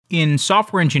In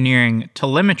software engineering,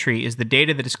 telemetry is the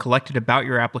data that is collected about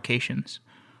your applications.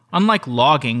 Unlike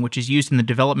logging, which is used in the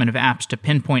development of apps to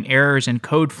pinpoint errors and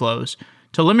code flows,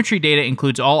 telemetry data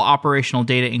includes all operational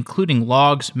data, including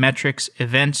logs, metrics,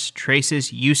 events,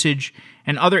 traces, usage,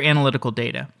 and other analytical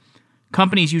data.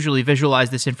 Companies usually visualize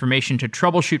this information to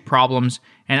troubleshoot problems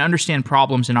and understand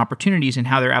problems and opportunities in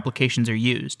how their applications are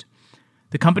used.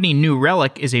 The company New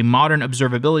Relic is a modern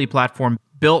observability platform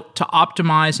built to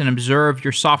optimize and observe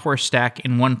your software stack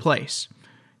in one place.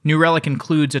 New Relic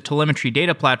includes a telemetry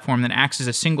data platform that acts as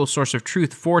a single source of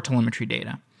truth for telemetry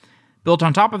data. Built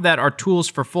on top of that are tools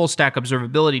for full-stack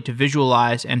observability to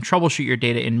visualize and troubleshoot your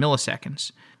data in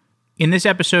milliseconds. In this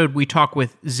episode, we talk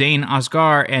with Zain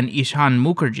Asgar and Ishan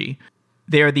Mukherjee.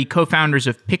 They are the co-founders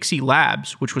of Pixie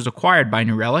Labs, which was acquired by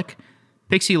New Relic.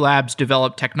 Pixie Labs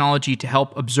developed technology to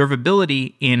help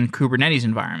observability in Kubernetes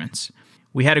environments.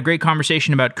 We had a great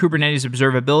conversation about Kubernetes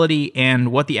observability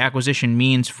and what the acquisition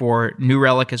means for New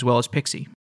Relic as well as Pixie.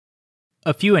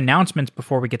 A few announcements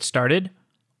before we get started.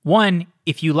 One,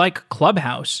 if you like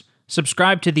Clubhouse,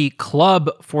 subscribe to the Club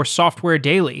for Software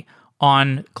Daily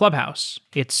on Clubhouse.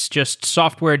 It's just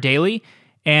Software Daily,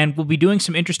 and we'll be doing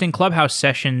some interesting Clubhouse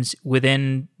sessions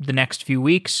within the next few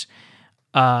weeks.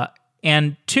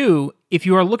 And two, if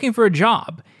you are looking for a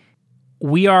job,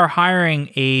 we are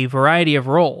hiring a variety of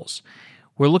roles.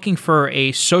 We're looking for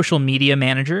a social media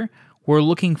manager, we're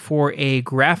looking for a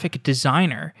graphic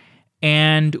designer,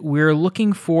 and we're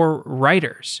looking for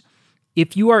writers.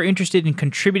 If you are interested in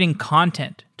contributing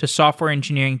content to Software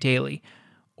Engineering Daily,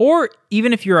 or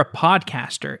even if you're a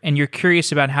podcaster and you're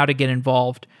curious about how to get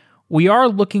involved, we are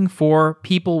looking for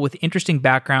people with interesting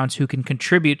backgrounds who can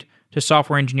contribute to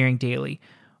Software Engineering Daily.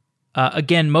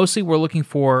 Again, mostly we're looking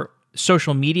for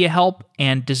social media help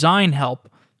and design help,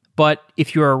 but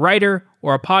if you're a writer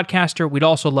or a podcaster, we'd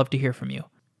also love to hear from you.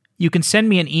 You can send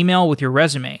me an email with your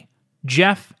resume,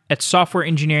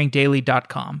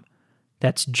 jeff@softwareengineeringdaily.com.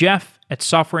 That's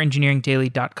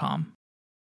jeff@softwareengineeringdaily.com.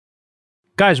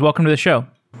 Guys, welcome to the show.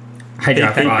 Hi,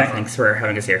 Jeff. Thanks for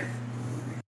having us here.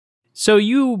 So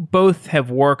you both have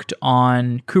worked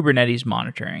on Kubernetes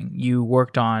monitoring. You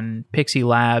worked on Pixie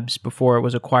Labs before it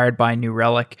was acquired by New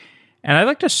Relic. And I'd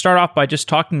like to start off by just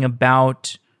talking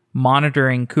about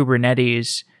monitoring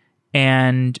Kubernetes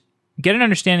and get an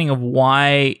understanding of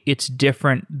why it's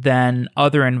different than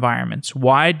other environments.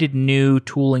 Why did new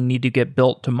tooling need to get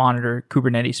built to monitor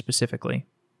Kubernetes specifically?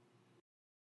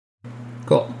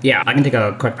 Cool. Yeah, I can take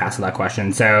a quick pass at that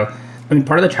question. So,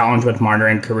 part of the challenge with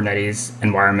monitoring Kubernetes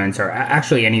environments, or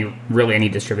actually any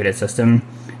distributed system,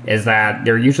 is that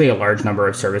there are usually a large number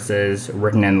of services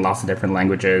written in lots of different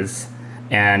languages.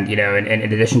 And, in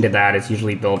addition to that, it's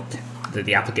usually built,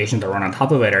 the applications that run on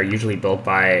top of it are usually built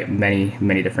by many,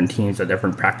 many different teams with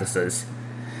different practices.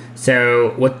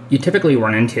 So what you typically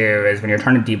run into is when you're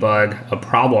trying to debug a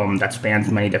problem that spans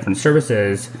many different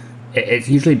services, it's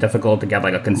usually difficult to get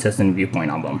like a consistent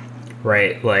viewpoint on them.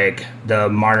 Right, like the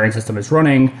monitoring system is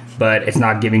running, but it's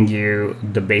not giving you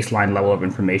the baseline level of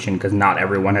information because not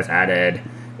everyone has added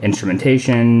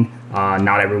instrumentation.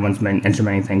 Not everyone's been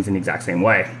instrumenting things in the exact same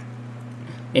way.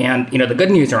 And the good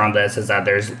news around this is that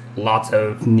there's lots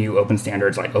of new open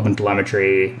standards like open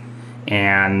telemetry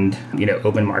and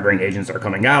open monitoring agents are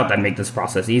coming out that make this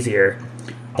process easier.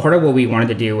 Part of what we wanted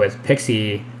to do with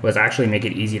Pixie was actually make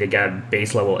it easy to get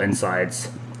base level insights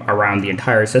around the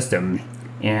entire system.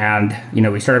 And,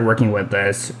 we started working with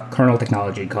this kernel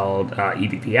technology called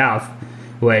eBPF,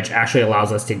 which actually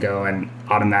allows us to go and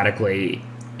automatically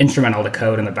instrument all the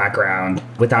code in the background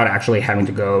without actually having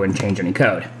to go and change any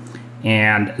code.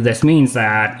 And this means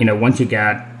that, once you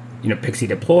get, Pixie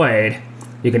deployed,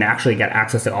 you can actually get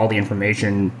access to all the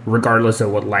information regardless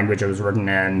of what language it was written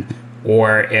in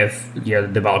or if the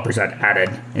developers had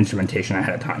added instrumentation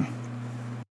ahead of time.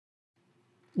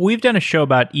 We've done a show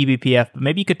about eBPF, but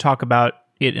maybe you could talk about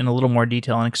it in a little more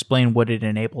detail and explain what it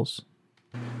enables.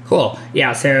 Cool.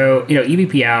 Yeah. So,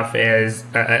 eBPF is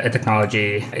a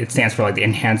technology. It stands for the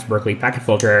Enhanced Berkeley Packet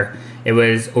Filter. It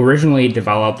was originally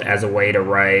developed as a way to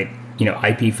write,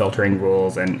 IP filtering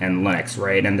rules in Linux,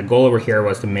 right? And the goal over here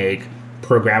was to make a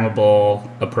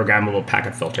programmable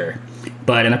packet filter.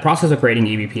 But in the process of creating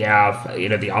eBPF,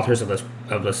 the authors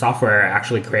of the software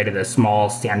actually created a small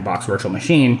sandbox virtual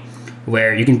machine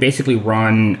where you can basically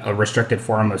run a restricted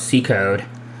form of C code,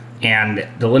 and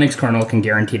the Linux kernel can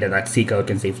guarantee that C code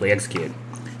can safely execute.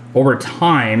 Over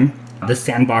time, this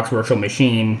sandbox virtual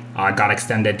machine got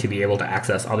extended to be able to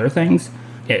access other things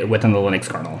within the Linux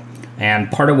kernel. And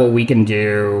part of what we can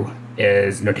do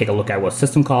is take a look at what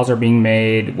system calls are being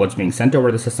made, what's being sent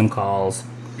over the system calls,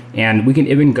 and we can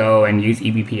even go and use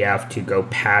eBPF to go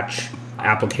patch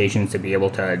applications to be able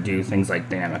to do things like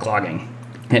dynamic logging.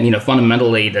 And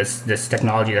fundamentally, this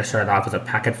technology that started off as a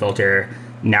packet filter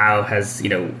now has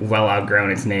well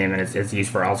outgrown its name, and it's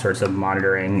used for all sorts of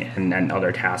monitoring and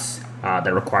other tasks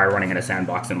that require running in a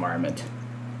sandbox environment.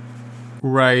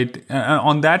 Right.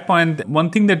 On that point, one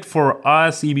thing that for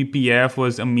us, eBPF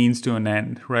was a means to an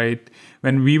end, right?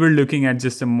 When we were looking at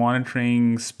just the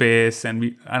monitoring space,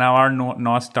 and our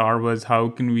North Star was how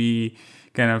can we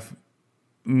kind of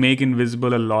make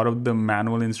invisible a lot of the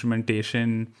manual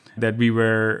instrumentation that we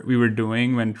were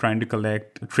doing when trying to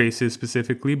collect traces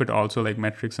specifically, but also like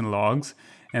metrics and logs.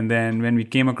 And then when we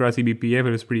came across eBPF,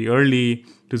 it was pretty early.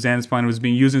 To Zain's point, it was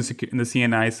being used in the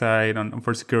CNI side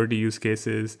for security use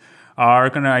cases. Our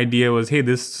kind of idea was, hey,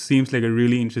 this seems like a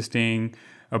really interesting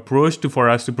approach for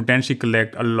us to potentially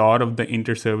collect a lot of the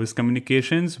inter-service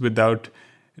communications without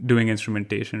doing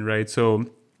instrumentation, right? So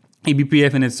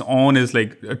eBPF in its own is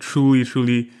like a truly,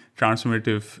 truly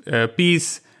transformative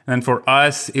piece. And for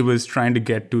us, it was trying to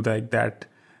get to like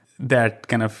that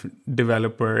kind of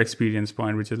developer experience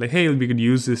point, which is like, hey, we could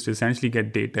use this to essentially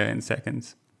get data in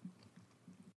seconds.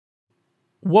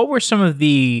 What were some of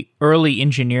the early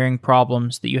engineering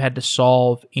problems that you had to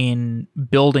solve in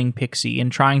building Pixie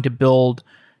and trying to build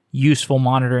useful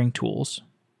monitoring tools?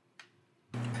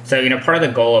 So, part of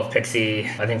the goal of Pixie,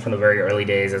 I think from the very early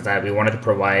days, is that we wanted to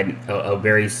provide a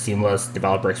very seamless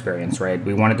developer experience, right?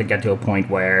 We wanted to get to a point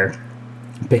where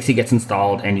Pixie gets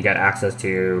installed and you get access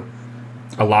to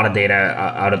a lot of data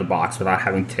out of the box without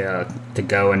having to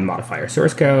go and modify your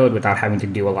source code, without having to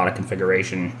do a lot of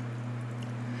configuration.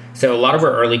 So a lot of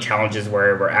our early challenges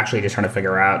we're actually just trying to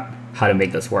figure out how to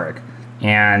make this work.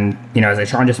 And, as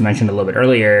Ishan just mentioned a little bit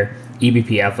earlier,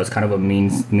 eBPF was kind of a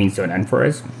means to an end for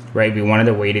us, right? We wanted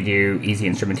a way to do easy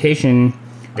instrumentation.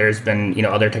 There's been,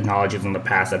 other technologies in the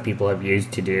past that people have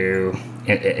used to do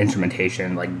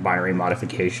instrumentation, like binary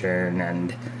modification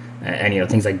and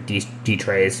things like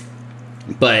dtrace.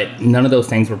 But none of those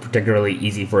things were particularly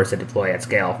easy for us to deploy at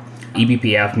scale.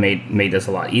 eBPF made this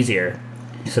a lot easier.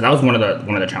 So that was one of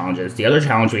the challenges. The other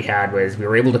challenge we had was we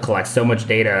were able to collect so much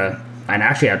data, and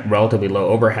actually at relatively low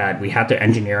overhead, we had to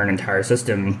engineer an entire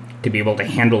system to be able to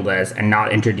handle this and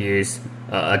not introduce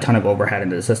a ton of overhead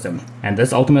into the system. And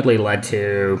this ultimately led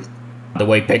to the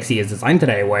way Pixie is designed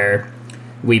today, where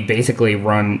we basically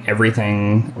run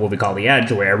everything, what we call the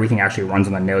edge, where everything actually runs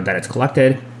on the node that it's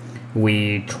collected.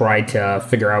 We try to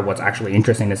figure out what's actually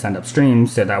interesting to send upstream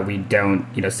so that we don't,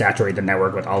 saturate the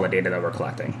network with all the data that we're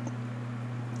collecting.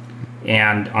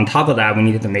 And on top of that, we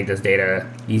needed to make this data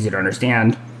easy to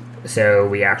understand. So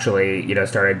we actually,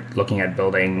 started looking at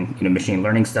building, machine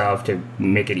learning stuff to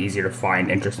make it easier to find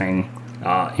interesting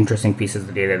pieces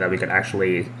of data that we could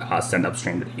actually send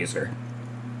upstream to the user.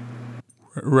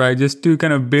 Right. Just to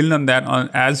kind of build on that,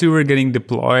 as you were getting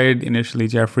deployed initially,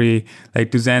 Jeffrey,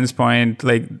 like to Zain's point,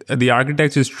 like the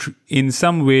architecture is in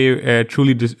some way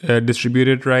truly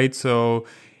distributed, right? So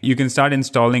you can start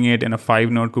installing it in a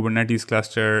 5-node Kubernetes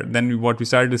cluster. Then what we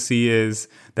started to see is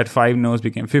that 5 nodes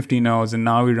became 50 nodes, and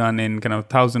now we run in kind of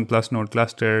 1,000+ node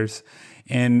clusters.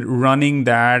 And running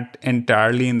that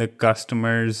entirely in the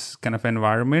customer's kind of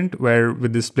environment, where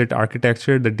with the split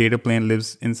architecture, the data plane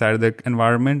lives inside of the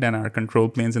environment and our control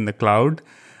plane's in the cloud.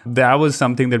 That was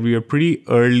something that we were pretty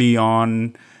early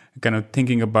on kind of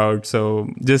thinking about. So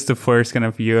just the first kind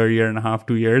of year and a half,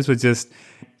 2 years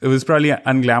it was probably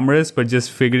unglamorous, but just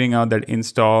figuring out that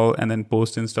install and then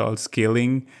post-install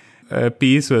scaling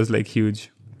piece was like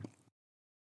huge.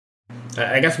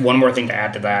 I guess one more thing to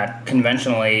add to that.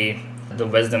 Conventionally, the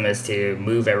wisdom is to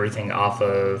move everything off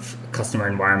of customer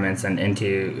environments and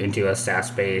into a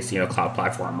SaaS-based, cloud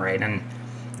platform, right? And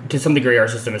to some degree, our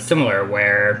system is similar,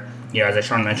 where, as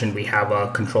Ishan mentioned, we have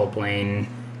a control plane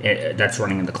that's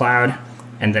running in the cloud,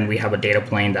 and then we have a data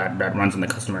plane that runs in the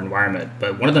customer environment.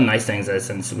 But one of the nice things is,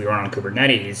 since we run on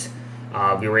Kubernetes,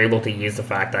 we were able to use the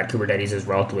fact that Kubernetes is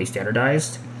relatively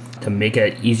standardized to make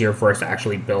it easier for us to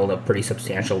actually build a pretty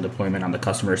substantial deployment on the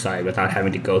customer side without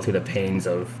having to go through the pains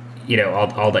of,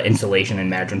 all the installation and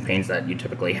management pains that you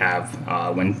typically have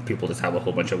when people just have a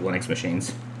whole bunch of Linux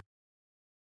machines.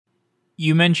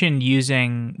 You mentioned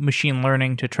using machine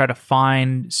learning to try to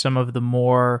find some of the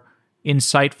more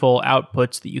insightful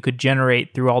outputs that you could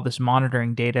generate through all this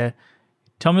monitoring data.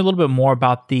 Tell me a little bit more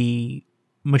about the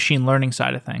machine learning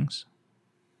side of things.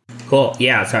 Cool.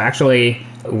 Yeah. So actually,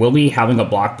 we'll be having a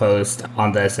blog post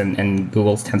on this in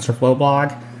Google's TensorFlow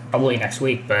blog probably next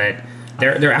week. But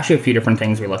there are actually a few different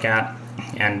things we look at,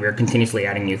 and we're continuously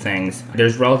adding new things.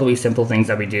 There's relatively simple things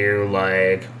that we do,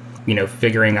 like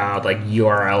figuring out like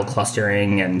URL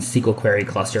clustering and SQL query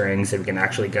clustering, so we can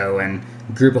actually go and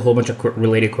group a whole bunch of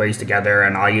related queries together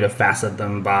and allow you to facet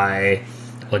them by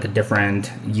like a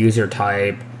different user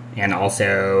type and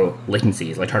also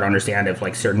latencies, like try to understand if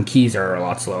like certain keys are a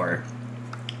lot slower.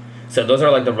 So those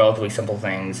are like the relatively simple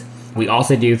things. We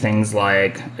also do things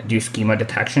like do schema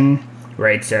detection,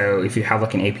 right? So if you have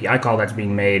like an API call that's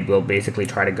being made, we'll basically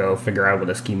try to go figure out what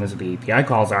the schemas of the API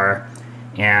calls are.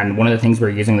 And one of the things we're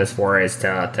using this for is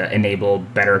to enable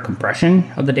better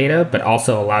compression of the data, but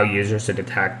also allow users to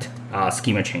detect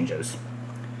schema changes.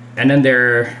 And then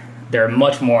there are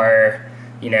much more,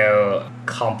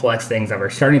 complex things that we're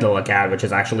starting to look at, which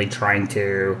is actually trying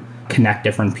to connect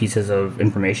different pieces of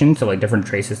information, so like different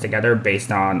traces together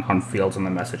based on fields in the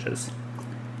messages.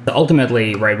 So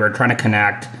ultimately, right, we're trying to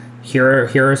connect, here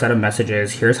are a set of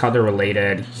messages, here's how they're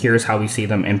related, here's how we see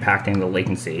them impacting the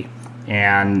latency,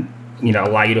 and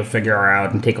allow you to figure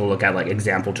out and take a look at like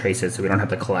example traces, so we don't have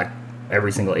to collect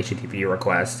every single HTTP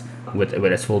request with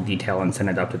its full detail and send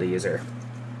it up to the user.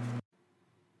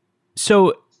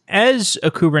 So as a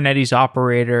Kubernetes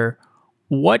operator,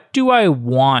 what do I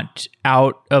want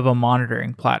out of a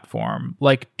monitoring platform?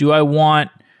 Like, do I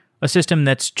want a system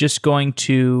that's just going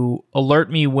to alert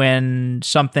me when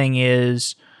something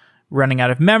is running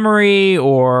out of memory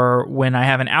or when I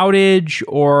have an outage,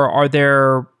 or are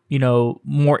there,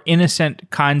 more innocent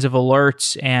kinds of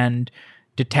alerts and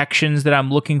detections that I'm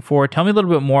looking for? Tell me a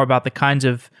little bit more about the kinds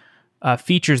of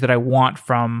features that I want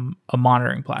from a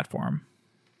monitoring platform.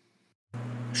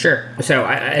 Sure. So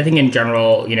I think in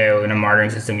general, in a monitoring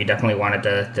system, you definitely wanted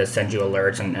to send you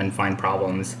alerts and find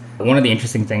problems. One of the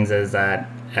interesting things is that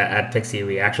at Pixie,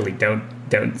 we actually don't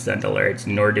send alerts,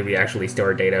 nor do we actually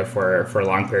store data for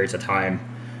long periods of time.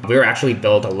 We were actually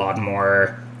built a lot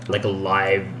more like a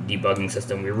live debugging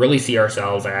system. We really see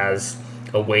ourselves as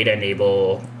a way to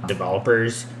enable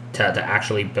developers to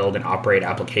actually build and operate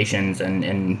applications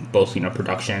in both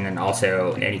production and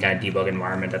also in any kind of debug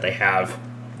environment that they have.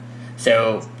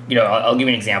 So, I'll give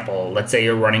you an example. Let's say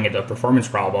you're running into a performance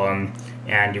problem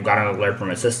and you've got an alert from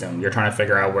a system. You're trying to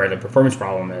figure out where the performance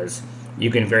problem is.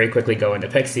 You can very quickly go into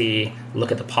Pixie,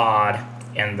 look at the pod,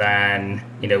 and then,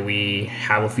 we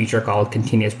have a feature called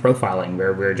continuous profiling,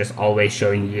 where we're just always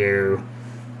showing you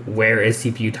where is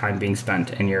CPU time being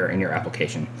spent in your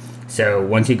application. So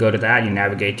once you go to that, you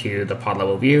navigate to the pod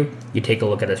level view, you take a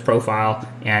look at this profile,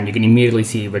 and you can immediately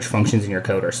see which functions in your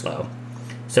code are slow.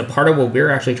 So part of what we're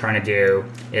actually trying to do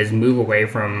is move away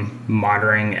from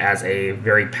monitoring as a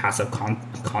very passive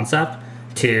concept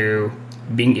to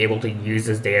being able to use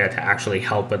this data to actually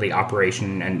help with the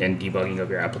operation and debugging of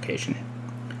your application.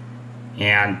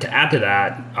 And to add to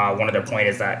that, one other point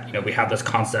is that we have this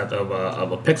concept of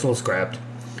a pixel script,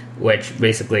 which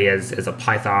basically is a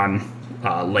Python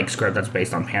like script that's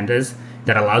based on pandas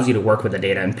that allows you to work with the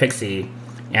data in Pixie.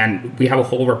 And we have a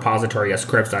whole repository of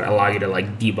scripts that allow you to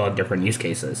like debug different use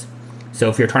cases. So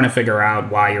if you're trying to figure out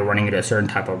why you're running into a certain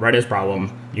type of Redis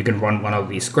problem, you can run one of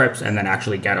these scripts and then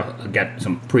actually get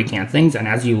some pre-canned things. And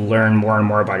as you learn more and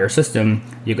more about your system,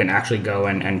 you can actually go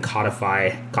and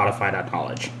codify that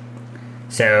knowledge.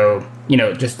 So,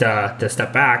 just to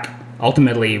step back,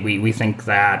 ultimately we think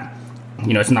that,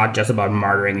 it's not just about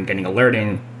monitoring and getting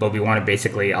alerting, but we want to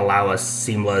basically allow a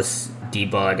seamless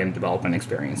debug and development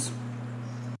experience.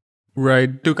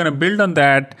 Right. To kind of build on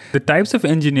that, the types of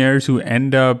engineers who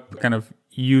end up kind of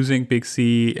using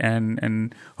Pixie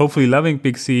and hopefully loving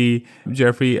Pixie,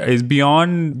 Jeffrey, is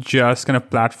beyond just kind of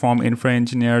platform infra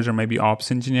engineers or maybe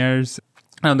ops engineers.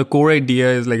 And the core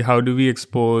idea is like, how do we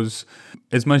expose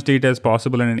as much data as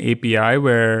possible in an API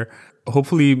where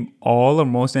hopefully all or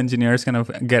most engineers kind of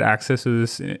get access to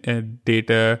this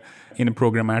data in a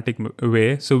programmatic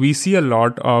way. So we see a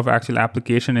lot of actual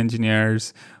application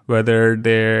engineers, whether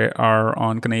they are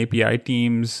on kind of API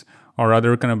teams or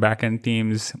other kind of backend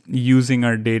teams, using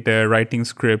our data, writing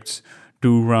scripts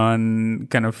to run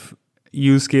kind of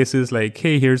use cases like,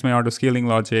 hey, here's my auto scaling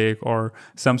logic, or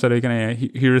some sort of kind of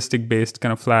heuristic based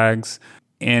kind of flags.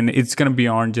 And it's kind of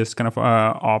beyond just kind of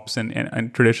ops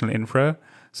and traditional infra.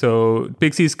 So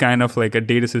Pixie is kind of like a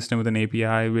data system with an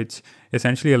API, which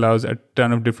essentially allows a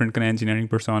ton of different kind of engineering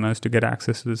personas to get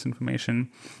access to this information.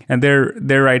 And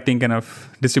they're writing kind of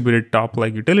distributed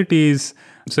top-like utilities.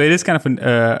 So it is kind of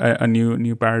a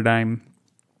new paradigm.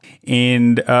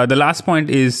 And the last point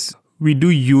is we do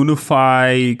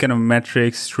unify kind of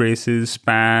metrics, traces,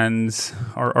 spans,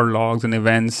 or logs and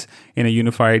events in a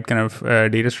unified kind of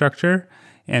data structure.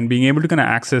 And being able to kind of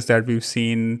access that, we've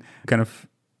seen kind of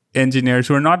engineers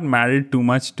who are not married too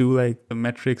much to like the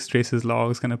metrics, traces,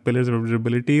 logs, kind of pillars of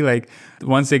observability. Like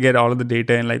once they get all of the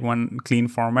data in like one clean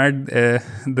format,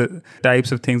 the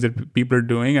types of things that people are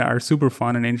doing are super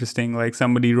fun and interesting. Like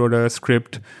somebody wrote a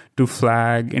script to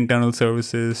flag internal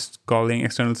services, calling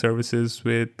external services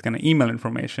with kind of email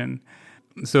information.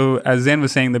 So as Zain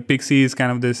was saying, the Pixie is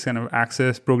kind of this kind of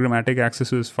programmatic access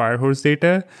to this firehose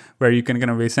data, where you can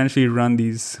kind of essentially run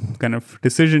these kind of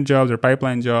decision jobs or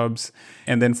pipeline jobs.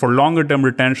 And then for longer term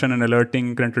retention and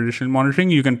alerting, kind of traditional monitoring,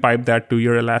 you can pipe that to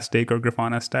your Elastic or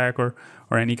Grafana stack or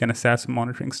any kind of SaaS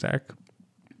monitoring stack.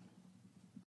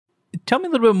 Tell me a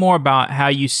little bit more about how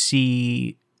you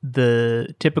see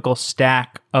the typical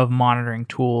stack of monitoring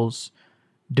tools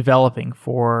developing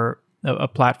for a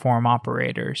platform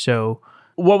operator. So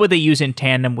what would they use in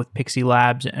tandem with Pixie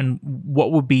Labs, and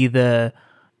what would be the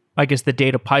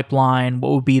data pipeline?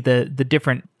 What would be the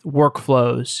different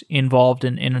workflows involved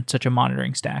in such a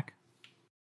monitoring stack?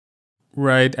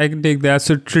 Right, I can take that.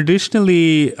 So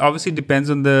traditionally, obviously depends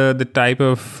on the type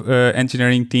of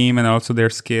engineering team and also their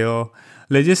scale.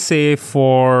 Let's just say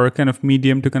for kind of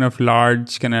medium to kind of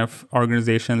large kind of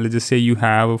organization, let's just say you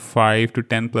have a 5 to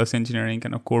 10 plus engineering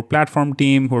kind of core platform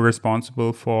team who are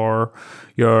responsible for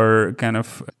your kind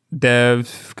of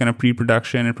dev, kind of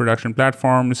pre-production and production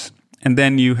platforms. And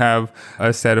then you have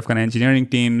a set of kind of engineering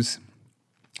teams.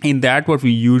 In that, what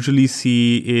we usually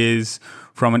see is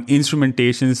from an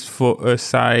instrumentation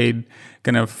side,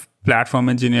 kind of platform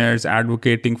engineers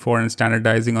advocating for and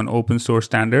standardizing on open source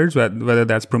standards, whether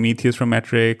that's Prometheus for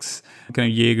metrics,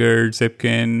 kind of Jaeger,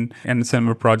 Zipkin, and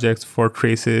similar projects for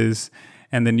traces,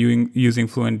 and then using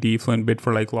FluentD, FluentBit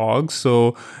for like logs.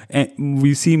 So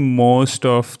we see most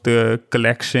of the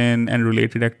collection and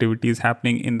related activities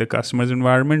happening in the customer's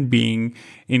environment being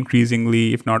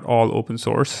increasingly, if not all, open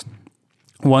source.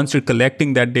 Once you're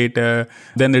collecting that data,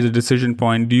 then there's a decision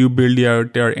point. Do you build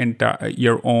out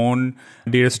your own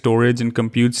data storage and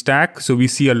compute stack? So we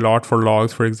see a lot for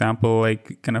logs, for example,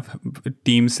 like kind of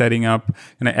teams setting up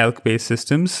kind of Elk-based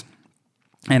systems.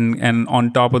 And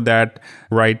on top of that,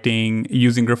 using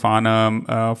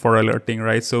Grafana for alerting,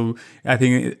 right? So I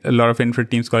think a lot of infra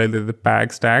teams call it the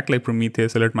PAG stack, like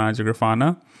Prometheus, Alert Manager,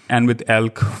 Grafana, and with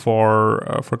Elk for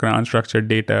kind of unstructured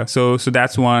data. So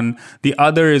that's one. The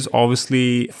other is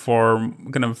obviously for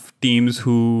kind of teams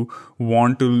who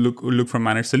want to look for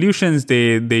managed solutions.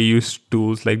 They use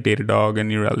tools like Datadog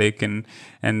and Relic and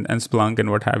Splunk and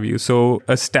what have you. So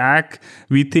a stack,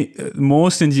 we think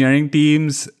most engineering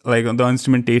teams, like on the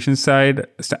instrumentation side,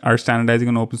 are standardizing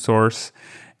on open source.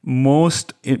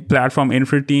 Most platform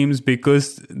infra teams,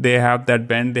 because they have that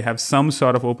bend, they have some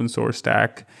sort of open source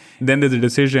stack. Then there's a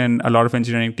decision, a lot of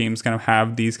engineering teams kind of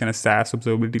have these kind of SaaS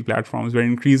observability platforms where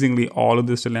increasingly all of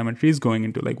this telemetry is going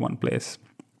into like one place.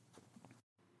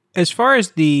 As far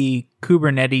as the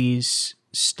Kubernetes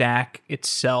stack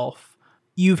itself,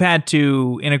 you've had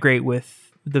to integrate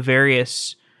with the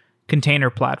various container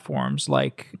platforms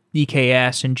like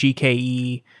EKS and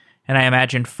GKE, and I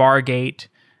imagine Fargate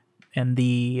and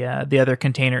the other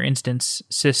container instance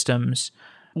systems.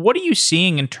 What are you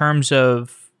seeing in terms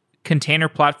of container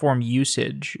platform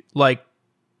usage? Like,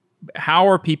 how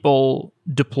are people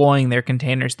deploying their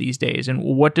containers these days, and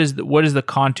what is the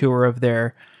contour of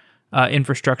their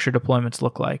infrastructure deployments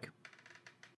look like?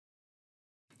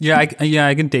 Yeah,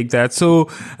 I can take that. So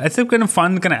I think kind of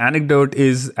fun kind of anecdote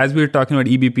is, as we were talking about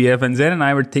eBPF, and Zain and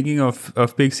I were thinking of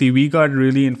Pixie, we got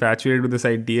really infatuated with this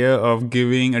idea of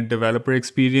giving a developer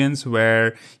experience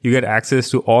where you get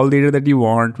access to all data that you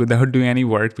want without doing any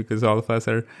work, because all of us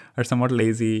are somewhat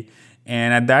lazy.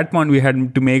 And at that point, we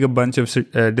had to make a bunch of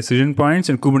decision points,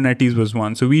 and Kubernetes was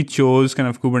one. So we chose kind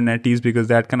of Kubernetes because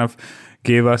that kind of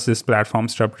gave us this platform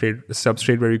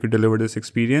substrate where we could deliver this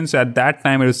experience. So at that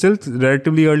time, it was still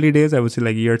relatively early days. I would say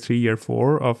like year 3, year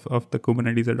 4 of the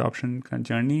Kubernetes adoption kind of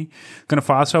journey. Kind of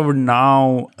fast forward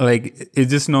now, like it's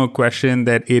just no question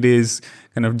that it is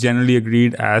kind of generally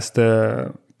agreed as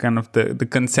the kind of the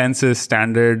consensus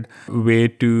standard way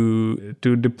to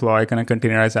deploy kind of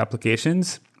containerized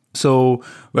applications. So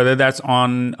whether that's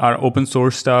on our open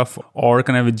source stuff or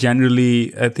kind of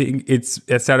generally, I think it's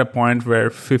at a point where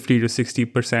 50 to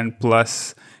 60%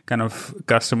 plus kind of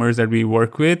customers that we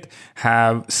work with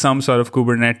have some sort of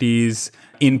Kubernetes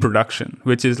in production,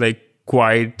 which is like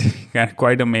quite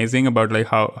amazing about like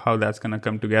how that's going to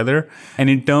come together. And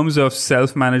in terms of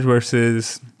self-managed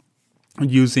versus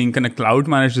using kind of cloud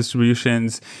managed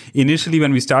distributions, initially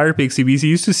when we started Pixie, we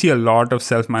used to see a lot of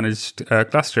self-managed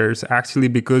clusters. Actually,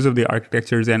 because of the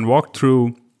architectures and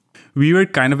walkthrough, we were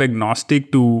kind of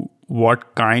agnostic to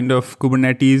what kind of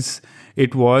Kubernetes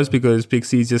it was, because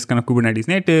Pixie is just kind of Kubernetes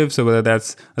native. So whether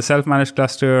that's a self-managed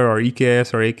cluster or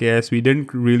EKS or AKS, we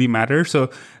didn't really matter.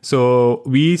 So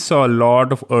we saw a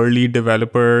lot of early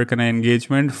developer kind of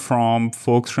engagement from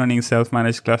folks running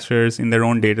self-managed clusters in their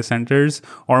own data centers,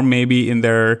 or maybe in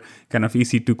their kind of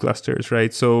EC2 clusters,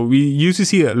 right? So we used to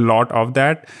see a lot of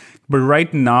that. But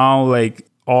right now, like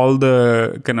all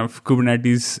the kind of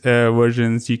Kubernetes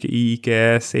versions, GKE,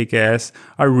 EKS, AKS,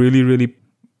 are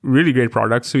really great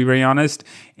products, to be very honest.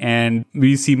 And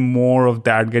we see more of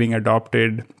that getting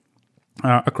adopted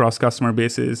across customer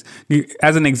bases.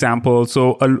 As an example,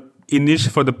 so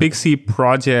for the Pixie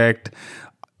project,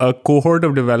 a cohort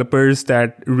of developers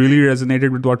that really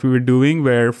resonated with what we were doing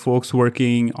were folks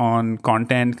working on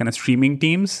content kind of streaming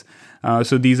teams.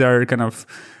 So these are kind of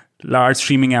large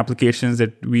streaming applications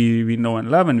that we know and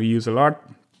love and we use a lot.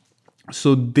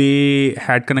 So they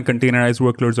had kind of containerized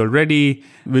workloads already,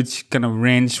 which kind of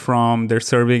ranged from their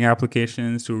serving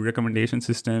applications to recommendation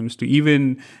systems to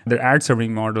even their ad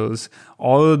serving models.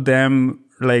 All of them,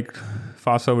 like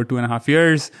fast forward 2.5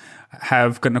 years,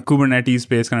 have kind of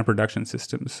Kubernetes-based kind of production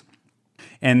systems.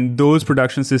 And those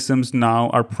production systems now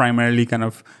are primarily kind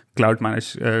of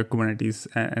cloud-managed Kubernetes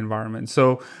environments.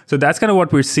 So that's kind of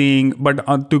what we're seeing. But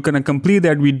to kind of complete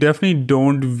that, we definitely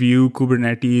don't view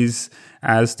Kubernetes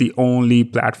as the only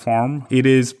platform. It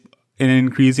is an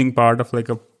increasing part of like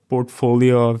a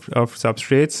portfolio of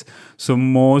substrates. So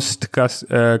most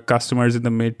customers in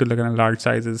the mid to like kind of large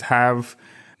sizes have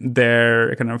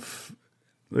their kind of,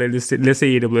 let's say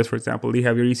AWS, for example, you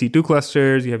have your EC2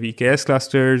 clusters, you have EKS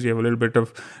clusters, you have a little bit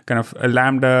of kind of a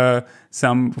Lambda,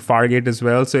 some Fargate as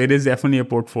well. So it is definitely a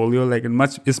portfolio, like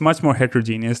it's much more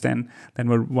heterogeneous than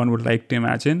what one would like to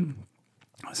imagine.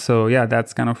 So yeah,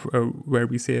 that's kind of where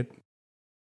we see it.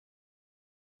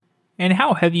 And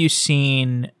how have you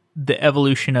seen the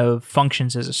evolution of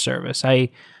functions as a service? I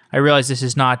realize this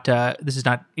is not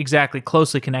exactly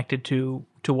closely connected to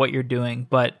what you're doing,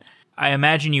 but I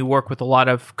imagine you work with a lot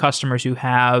of customers who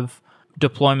have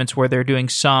deployments where they're doing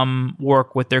some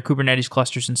work with their Kubernetes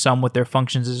clusters and some with their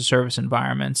functions as a service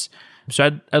environments. So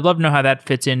I'd love to know how that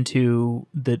fits into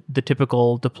the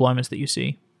typical deployments that you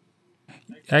see.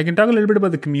 I can talk a little bit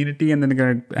about the community and then I'm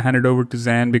going to hand it over to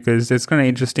Zain, because it's kind of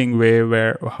interesting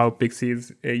way how Pixie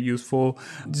is useful.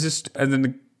 Just as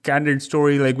a candid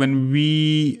story, like when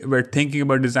we were thinking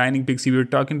about designing Pixie, we were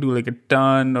talking to like a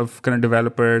ton of kind of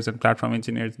developers and platform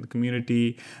engineers in the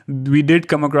community. We did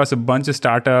come across a bunch of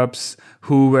startups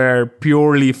who were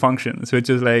purely functions, which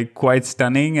is like quite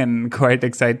stunning and quite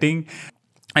exciting.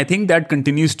 I think that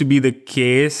continues to be the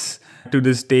case to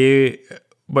this day.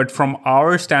 But from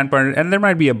our standpoint, and there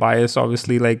might be a bias,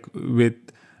 obviously, like with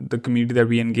the community that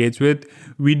we engage with,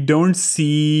 we don't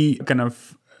see kind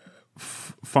of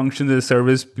functions as a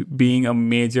service being a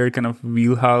major kind of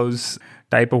wheelhouse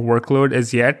type of workload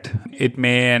as yet. It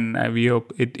may, and we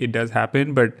hope it does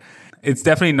happen, but it's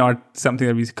definitely not something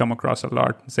that we come across a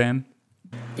lot. Zain?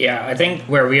 Yeah, I think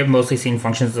where we have mostly seen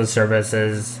functions as a service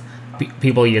is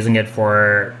people using it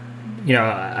for,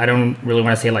 I don't really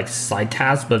want to say like side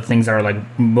tasks, but things that are like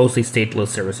mostly stateless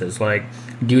services, like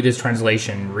do this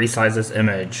translation, resize this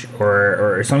image,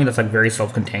 or something that's like very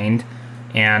self-contained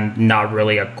and not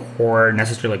really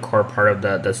necessarily a core part of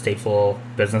the stateful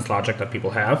business logic that people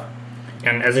have.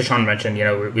 And as Ishan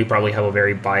mentioned, we probably have a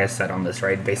very biased set on this,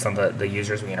 right, based on the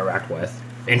users we interact with.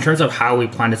 In terms of how we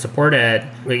plan to support it,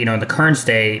 in the current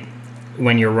state,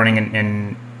 when you're running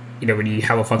in when you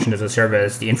have a function as a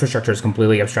service, the infrastructure is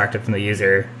completely abstracted from the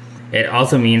user. It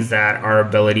also means that our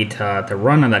ability to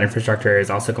run on that infrastructure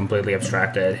is also completely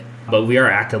abstracted. But we are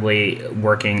actively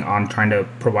working on trying to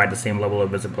provide the same level of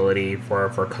visibility for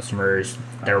customers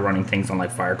that are running things on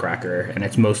like Firecracker. And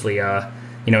it's mostly an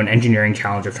engineering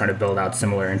challenge of trying to build out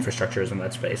similar infrastructures in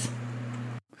that space.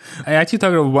 I actually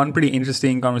thought of one pretty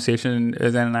interesting conversation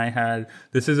Zain and I had.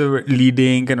 This is a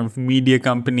leading kind of media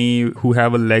company who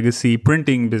have a legacy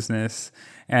printing business.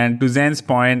 And to Zain's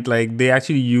point, like they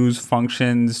actually use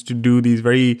functions to do these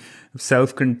very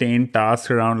self-contained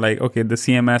tasks around like, okay, the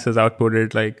CMS has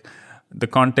outputted like the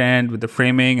content with the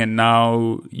framing, and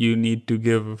now you need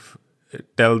to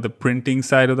tell the printing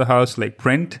side of the house, like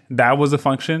print. That was a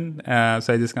function. So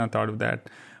I just kind of thought of that.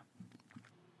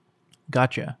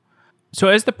 Gotcha. So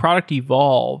as the product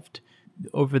evolved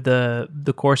over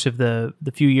the course of the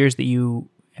few years that you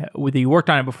worked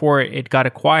on it before it got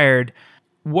acquired,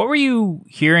 what were you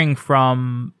hearing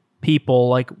from people?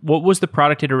 Like, what was the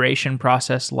product iteration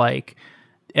process like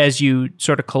as you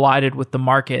sort of collided with the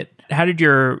market? How did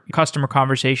your customer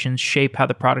conversations shape how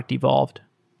the product evolved?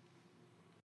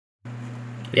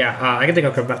 Yeah, I can take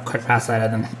a quick pass at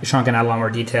it, and Sean can add a lot more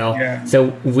detail. Yeah.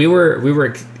 So we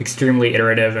were extremely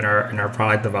iterative in our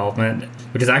product development,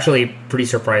 which is actually pretty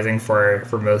surprising for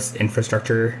most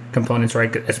infrastructure components,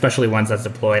 right? Especially ones that's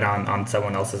deployed on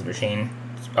someone else's machine,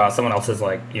 someone else's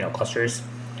clusters.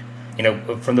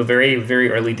 From the very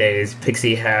very early days,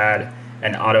 Pixie had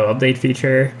an auto update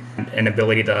feature, an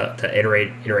ability to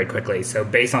iterate quickly. So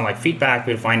based on feedback,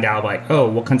 we'd find out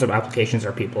what kinds of applications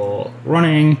are people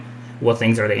running, what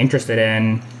things are they interested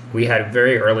in. We had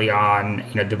very early on,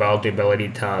 developed the ability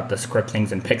to script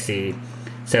things in Pixie.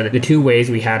 So the two ways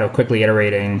we had of quickly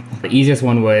iterating, the easiest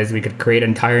one was we could create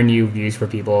entire new views for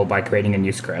people by creating a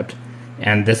new script.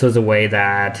 And this was a way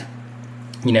that,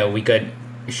 we could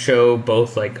show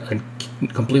both a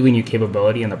completely new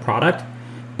capability in the product,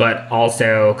 but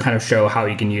also kind of show how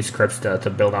you can use scripts to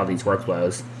build out these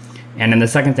workflows. And then the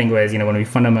second thing was, when we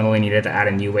fundamentally needed to add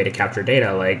a new way to capture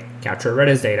data, like capture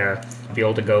Redis data, be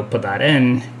able to go put that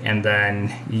in, and then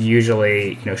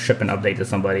usually, ship an update to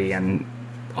somebody, and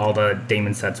all the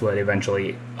daemon sets would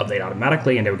eventually update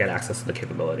automatically, and they would get access to the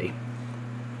capability.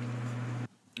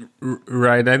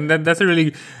 Right, and that's a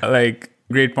really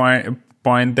great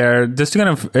point there. Just to kind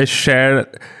of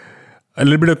share a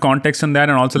little bit of context on that,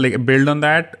 and also build on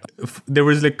that. There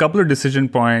was a couple of decision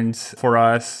points for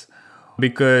us.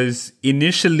 Because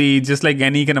initially, just like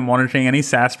any kind of monitoring, any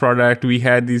SaaS product, we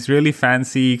had these really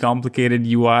fancy, complicated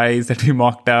UIs that we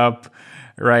mocked up,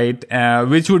 right?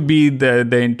 Which would be the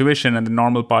intuition and the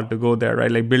normal part to go there, right?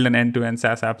 Like build an end-to-end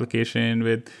SaaS application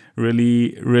with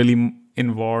really, really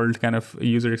involved kind of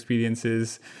user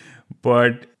experiences.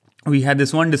 But we had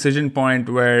this one decision point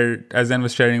where, as Zain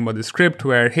was sharing about the script,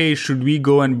 where, hey, should we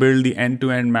go and build the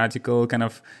end-to-end magical kind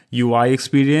of UI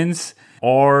experience?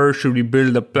 Or should we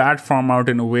build the platform out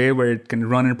in a way where it can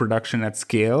run in production at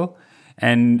scale?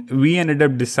 And we ended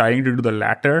up deciding to do the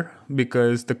latter,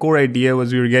 because the core idea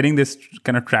was we were getting this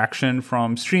kind of traction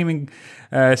from streaming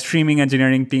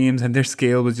engineering teams, and their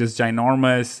scale was just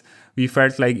ginormous. We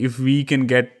felt like if we can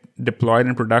get deployed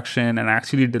in production and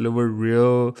actually deliver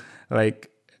real, quote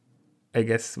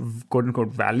unquote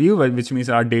value, which means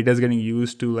our data is getting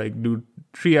used to do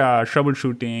triage,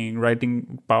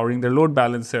 troubleshooting, powering their load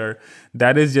balancer.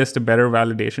 That is just a better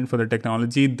validation for the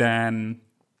technology than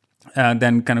kind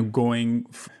of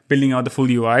building out the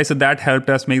full UI. So that helped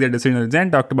us make the decision that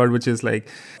Zain talked about, which is okay,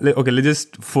 let's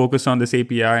just focus on this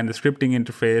API and the scripting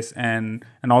interface, and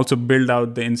also build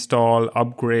out the install,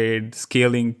 upgrade,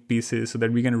 scaling pieces so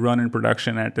that we can run in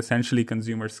production at essentially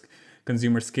consumer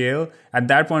scale. At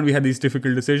that point, we had these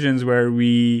difficult decisions where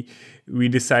we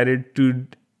decided to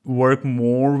work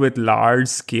more with large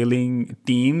scaling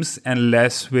teams and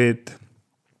less with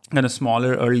kind of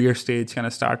smaller, earlier stage kind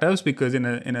of startups, because in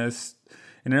an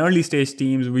early stage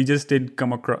teams, we just did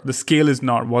come across the scale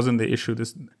wasn't the issue.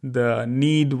 The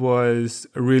need was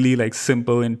really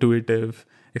simple, intuitive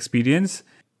experience.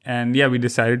 And yeah, we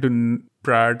decided to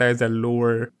prioritize that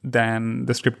lower than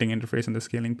the scripting interface and the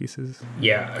scaling pieces.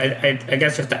 Yeah, I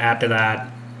guess just to add to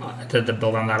that, to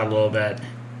build on that a little bit,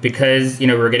 because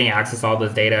we're getting access to all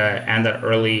this data and that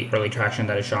early traction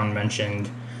that Ishan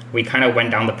mentioned, we kind of went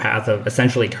down the path of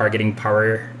essentially targeting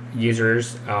power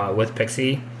users with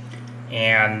Pixie,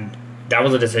 and that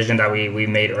was a decision that we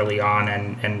made early on,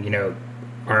 and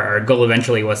our goal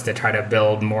eventually was to try to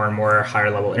build more and more higher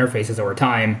level interfaces over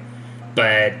time.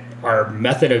 But our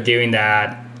method of doing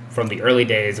that from the early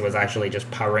days was actually just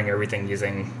powering everything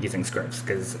using scripts,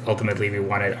 because ultimately we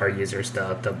wanted our users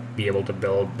to be able to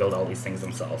build all these things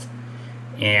themselves.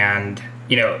 And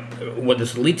what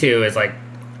this would lead to is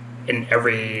in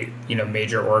every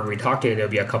major org we talked to,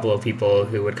 there'd be a couple of people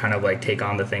who would kind of take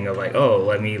on the thing of oh,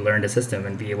 let me learn the system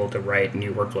and be able to write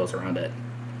new workflows around it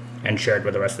and share it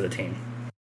with the rest of the team.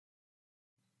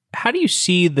 How do you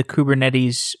see the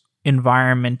Kubernetes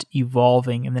environment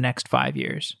evolving in the next 5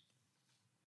 years?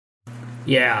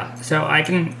 Yeah, so I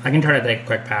can try to take a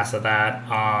quick pass at that.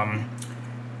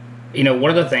 One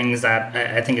of the things that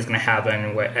I think is going to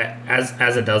happen,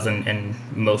 as it does in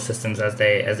most systems as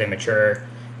they mature,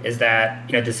 is that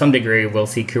to some degree we'll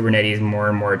see Kubernetes more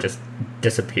and more just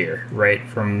disappear right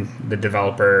from the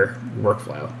developer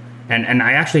workflow, and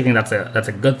I actually think that's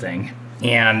a good thing.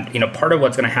 And part of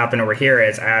what's going to happen over here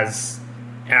is as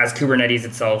Kubernetes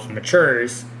itself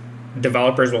matures,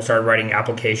 developers will start writing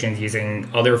applications using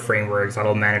other frameworks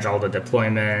that'll manage all the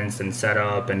deployments and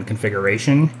setup and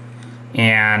configuration,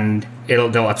 and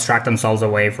they'll abstract themselves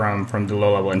away from the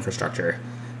low-level infrastructure.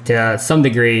 To some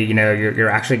degree, you're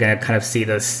actually going to kind of see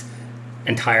this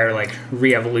entire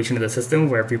re-evolution of the system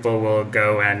where people will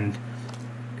go and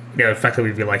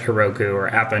effectively be like Heroku or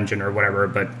App Engine or whatever,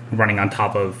 but running on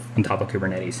top of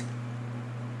Kubernetes.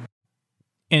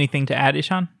 Anything to add,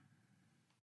 Ishan?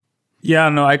 Yeah,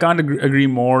 no, I can't agree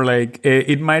more. Like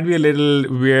it might be a little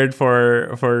weird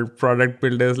for product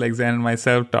builders like Zain and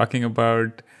myself talking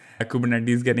about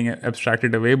Kubernetes getting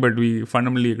abstracted away, but we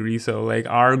fundamentally agree. So like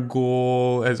our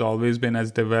goal has always been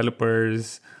as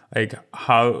developers, like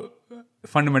how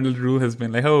fundamental rule has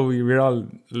been like, oh, we're all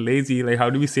lazy. Like how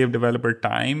do we save developer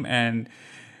time?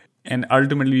 And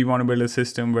ultimately, we want to build a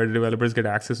system where developers get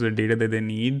access to the data that they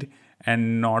need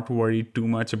and not worry too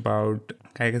much about,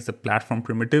 I guess, the platform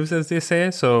primitives, as they say.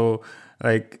 So,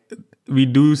 like, we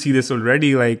do see this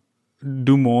already. Like,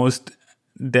 do most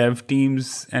dev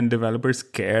teams and developers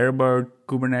care about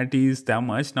Kubernetes that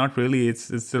much? Not really.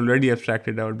 It's already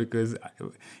abstracted out, because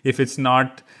if it's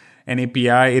not an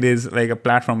API, it is like a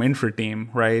platform infra team,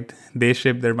 right? They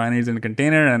ship their binaries in a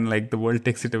container and like the world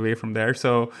takes it away from there.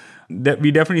 So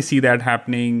we definitely see that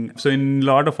happening. So in a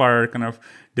lot of our kind of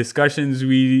discussions,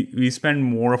 we spend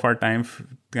more of our time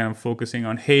kind of focusing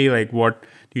on, hey, like what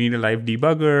do you need a live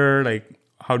debugger? Like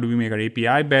how do we make our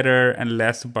API better? And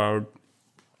less about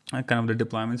kind of the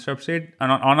deployment substrate.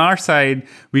 And on our side,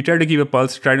 we try to keep a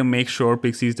pulse, try to make sure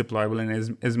Pixie is deployable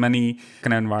in as many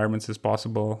kind of environments as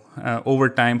possible. Over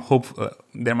time,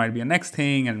 there might be a next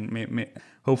thing, and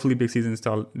hopefully Pixie is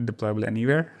deployable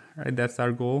anywhere. Right, that's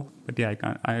our goal. But yeah,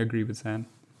 I agree with Zain.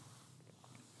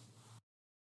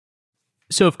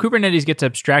 So if Kubernetes gets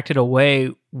abstracted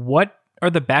away, what are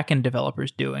the backend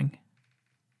developers doing?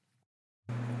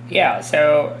 Yeah,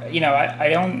 so I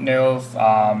don't know if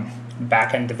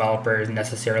backend developers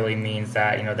necessarily means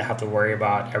that they have to worry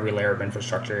about every layer of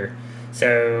infrastructure.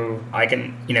 So I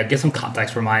can give some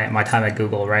context for my time at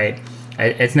Google, right?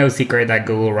 It's no secret that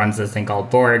Google runs this thing called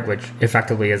Borg, which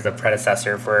effectively is the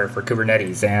predecessor for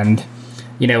Kubernetes. And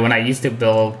when I used to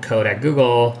build code at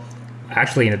Google,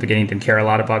 actually in the beginning didn't care a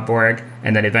lot about Borg,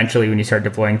 and then eventually when you start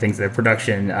deploying things in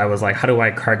production, I was like, how do I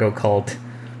cargo cult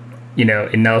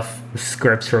enough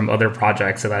scripts from other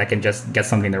projects so that I can just get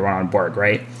something to run on Borg,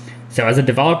 right? So as a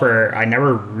developer, I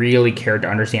never really cared to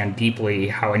understand deeply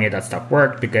how any of that stuff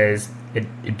worked, because it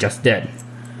just did.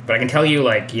 But I can tell you,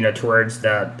 towards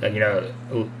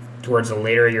the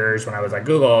later years when I was at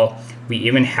Google, we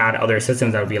even had other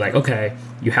systems that would be like, okay,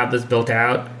 you have this built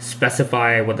out,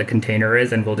 specify what the container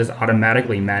is, and we'll just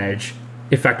automatically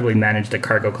effectively manage the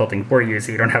cargo culting for you,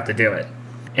 so you don't have to do it.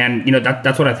 And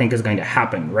that's what I think is going to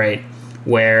happen, right?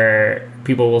 Where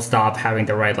people will stop having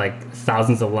to write like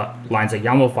thousands of lines of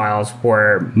YAML files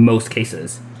for most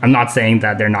cases. I'm not saying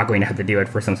that they're not going to have to do it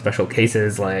for some special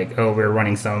cases, like, oh, we're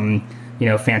running some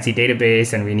fancy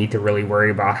database and we need to really worry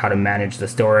about how to manage the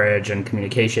storage and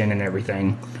communication and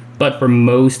everything. But for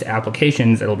most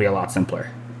applications, it'll be a lot simpler.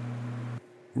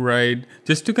 Right.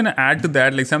 Just to kind of add to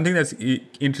that, like something that's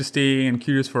interesting and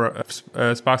curious for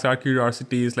sparks our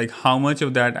curiosity is like how much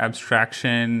of that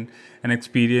abstraction and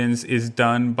experience is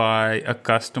done by a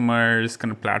customer's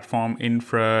kind of platform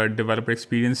infra developer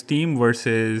experience team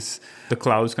versus the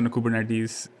cloud's kind of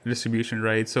Kubernetes distribution,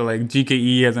 right? So like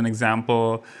GKE as an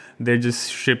example, they're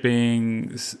just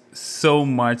shipping so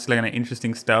much like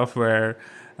interesting stuff where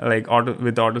like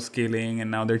auto scaling,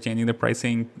 and now they're changing the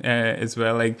pricing as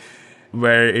well, like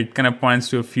where it kind of points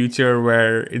to a future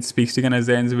where it speaks to kind of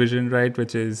Zain's vision, right?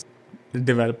 Which is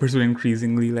developers will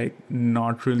increasingly like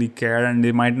not really care, and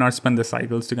they might not spend the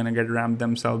cycles to kind of get ramped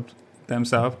themselves.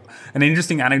 An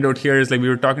interesting anecdote here is like we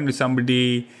were talking to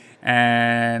somebody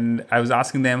and I was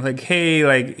asking them like, hey,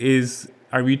 like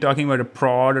are we talking about a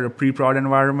prod or a pre-prod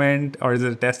environment, or is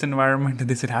it a test environment? And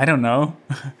they said, I don't know.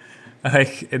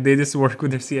 Like they just work with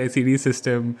their CI/CD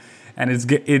system, and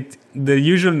the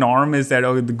usual norm is that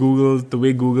the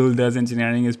way Google does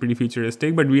engineering is pretty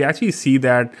futuristic, but we actually see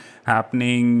that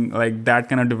happening, like that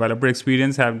kind of developer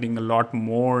experience happening a lot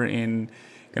more in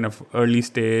kind of early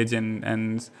stage and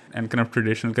kind of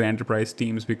traditional kind of enterprise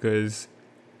teams, because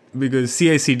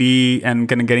CI/CD and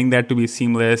kind of getting that to be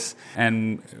seamless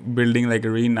and building like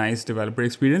a really nice developer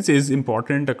experience is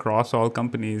important across all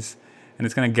companies, and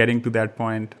it's kind of getting to that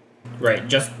point. Right.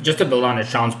 Just to build on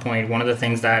Ishan's point, one of the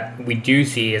things that we do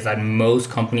see is that most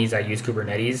companies that use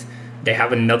Kubernetes, they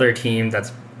have another team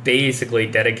that's basically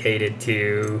dedicated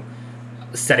to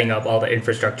setting up all the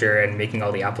infrastructure and making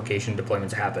all the application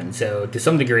deployments happen. So to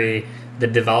some degree, the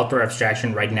developer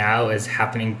abstraction right now is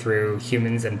happening through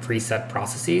humans and preset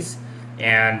processes.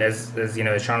 And as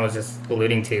Ishan was just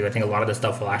alluding to, I think a lot of this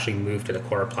stuff will actually move to the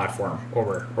core platform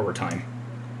over time.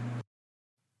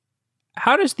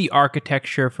 How does the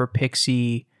architecture for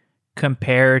Pixie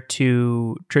compare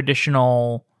to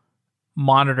traditional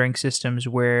monitoring systems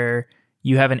where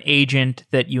you have an agent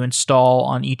that you install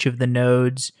on each of the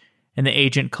nodes, and the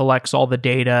agent collects all the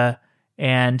data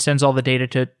and sends all the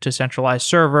data to centralized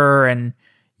server, and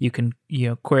you can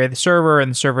query the server,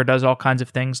 and the server does all kinds of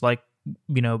things like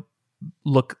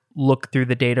look through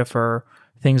the data for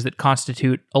things that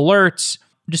constitute alerts.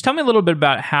 Just tell me a little bit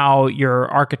about how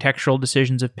your architectural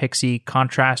decisions of Pixie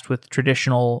contrast with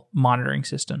traditional monitoring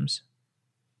systems.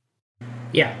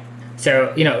 Yeah.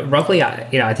 So, roughly,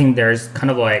 I think there's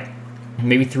kind of like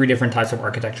maybe 3 different types of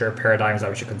architecture paradigms that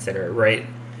we should consider, right?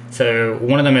 So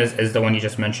one of them is the one you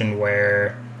just mentioned,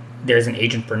 where there's an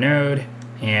agent per node,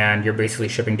 and you're basically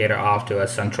shipping data off to a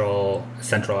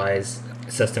centralized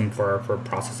system for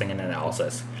processing and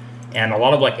analysis. And a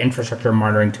lot of like infrastructure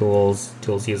monitoring tools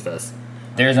use this.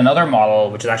 There's another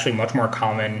model, which is actually much more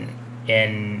common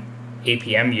in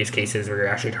APM use cases, where you're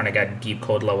actually trying to get deep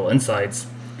code level insights,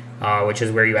 which is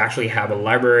where you actually have a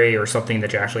library or something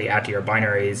that you actually add to your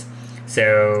binaries.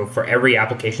 So for every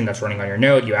application that's running on your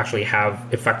node, you actually have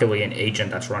effectively an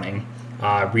agent that's running,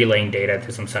 relaying data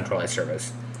to some centralized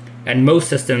service. And most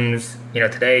systems,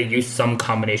 today use some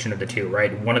combination of the two,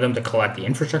 right? One of them to collect the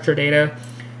infrastructure data,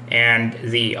 and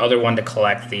the other one to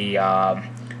collect the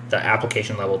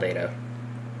application level data.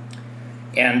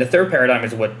 And the third paradigm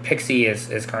is what Pixie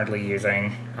is currently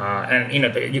using. And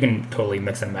you can totally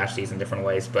mix and match these in different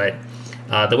ways, but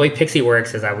the way Pixie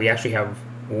works is that we actually have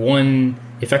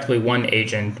effectively one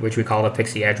agent, which we call the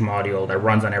Pixie Edge module, that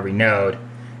runs on every node.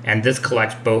 And this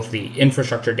collects both the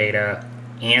infrastructure data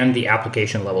and the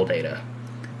application level data.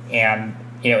 And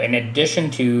in addition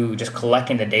to just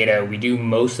collecting the data, we do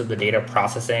most of the data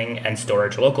processing and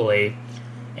storage locally.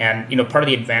 And part of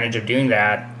the advantage of doing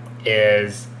that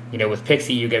is, with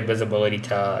Pixie, you get visibility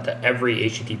to every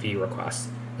HTTP request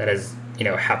that has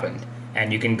happened,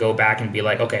 and you can go back and be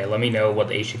like, okay, let me know what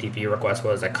the HTTP request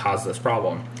was that caused this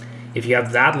problem. If you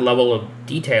have that level of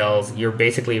details, you're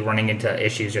basically running into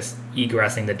issues just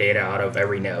egressing the data out of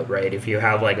every node, right? If you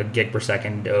have like a gig per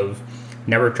second of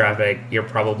network traffic, you're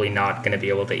probably not going to be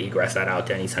able to egress that out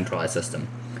to any centralized system.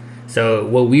 So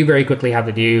what we very quickly have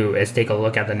to do is take a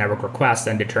look at the network request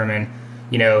and determine,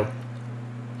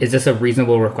 is this a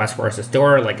reasonable request for us to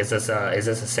store? Like, is this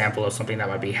a sample of something that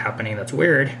might be happening that's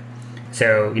weird?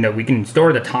 So, we can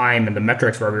store the time and the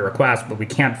metrics for every request, but we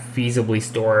can't feasibly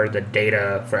store the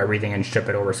data for everything and ship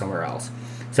it over somewhere else.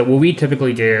 So what we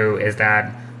typically do is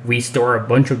that we store a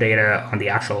bunch of data on the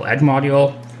actual Edge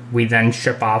module. We then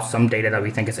ship off some data that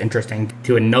we think is interesting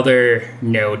to another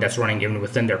node that's running even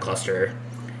within their cluster.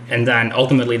 And then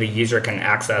ultimately the user can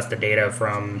access the data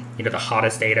from, the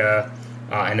hottest data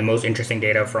and the most interesting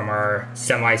data from our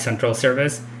semi-central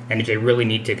service. And if they really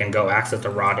need to, can go access the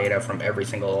raw data from every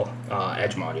single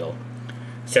Edge module.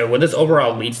 So what this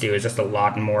overall leads to is just a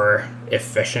lot more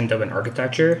efficient of an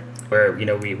architecture, where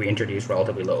we introduce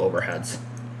relatively low overheads.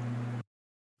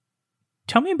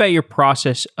 Tell me about your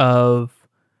process of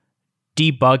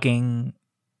debugging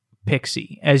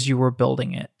Pixie as you were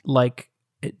building it.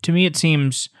 To me, it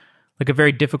seems like a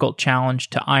very difficult challenge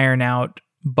to iron out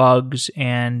bugs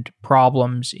and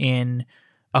problems in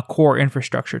a core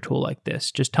infrastructure tool like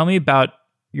this. Just tell me about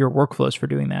your workflows for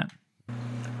doing that.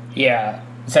 Yeah.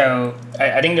 So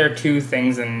I think there are 2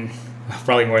 things, and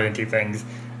probably more than 2 things,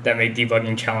 that make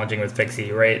debugging challenging with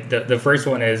Pixie, right? The first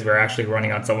one is we're actually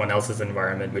running on someone else's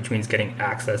environment, which means getting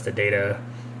access to data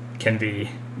can be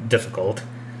difficult.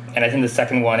 And I think the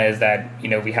second one is that,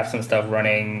 we have some stuff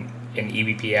running in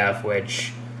eBPF,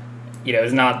 which,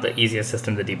 is not the easiest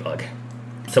system to debug.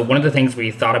 So one of the things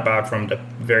we thought about from the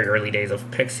very early days of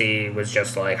Pixie was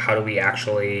just like, how do we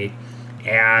actually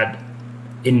add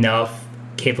enough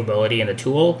capability in the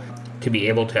tool to be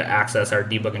able to access our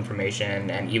debug information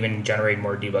and even generate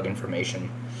more debug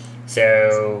information.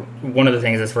 So one of the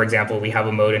things is, for example, we have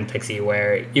a mode in Pixie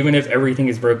where even if everything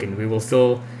is broken, we will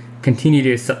still continue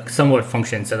to somewhat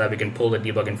function so that we can pull the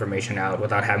debug information out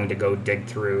without having to go dig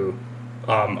through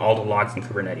all the logs in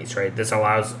Kubernetes, right? This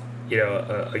allows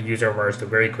a user of ours to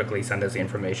very quickly send us the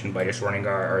information by just running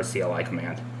our CLI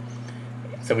command.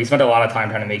 So we spent a lot of time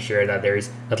trying to make sure that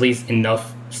there's at least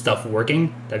enough stuff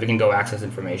working that we can go access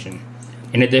information.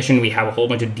 In addition, we have a whole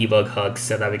bunch of debug hooks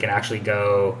so that we can actually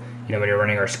go, when you're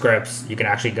running our scripts, you can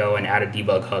actually go and add a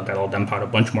debug hook that'll dump out a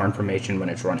bunch more information when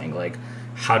it's running. Like,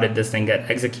 how did this thing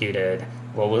get executed?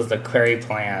 What was the query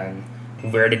plan?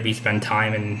 Where did we spend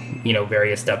time in,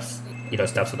 various steps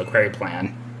of the query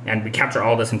plan? And we capture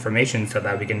all this information so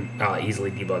that we can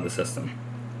easily debug the system.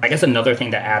 I guess another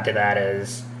thing to add to that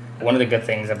is, one of the good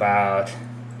things about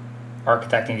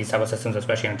architecting these type of systems,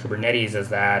 especially on Kubernetes, is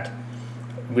that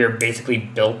we're basically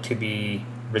built to be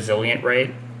resilient,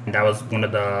 right? And that was one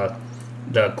of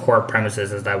the core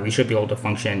premises, is that we should be able to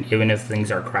function even if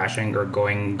things are crashing or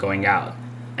going out.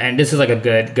 And this is like a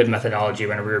good methodology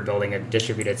when we were building a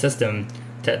distributed system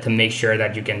to make sure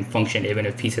that you can function even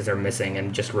if pieces are missing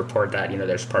and just report that,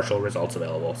 there's partial results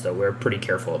available. So we're pretty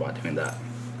careful about doing that.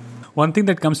 One thing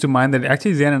that comes to mind that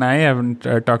actually Zain and I haven't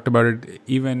talked about it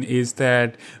even is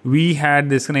that we had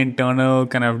this kind of internal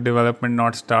kind of development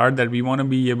North Star that we want to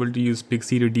be able to use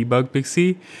Pixie to debug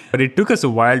Pixie, but it took us a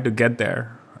while to get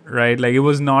there, right? Like it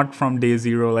was not from day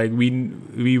zero. Like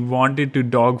we wanted to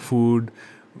dog food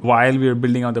while we were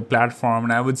building out the platform.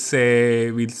 And I would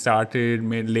say we started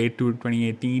late to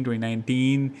 2018,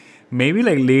 2019, maybe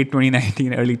like late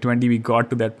 2019, early 20, we got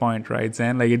to that point, right,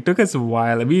 Zain? Like it took us a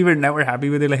while. We were never happy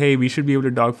with it. Like, hey, we should be able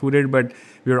to dog food it, but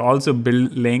we were also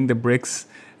laying the bricks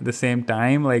at the same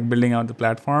time, like building out the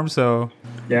platform. So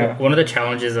yeah, one of the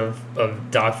challenges of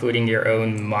dog fooding your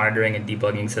own monitoring and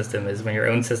debugging system is when your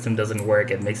own system doesn't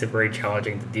work, it makes it very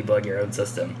challenging to debug your own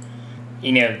system.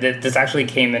 This actually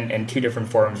came in two different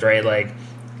forms, right? Like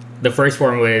the first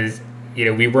form was,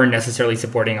 we weren't necessarily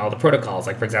supporting all the protocols.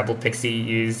 Like, for example, Pixie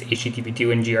used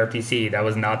HTTP2 and gRPC. That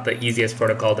was not the easiest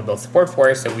protocol to build support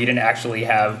for, so we didn't actually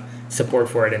have support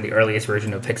for it in the earliest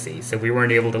version of Pixie. So we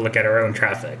weren't able to look at our own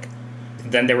traffic.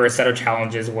 Then there were a set of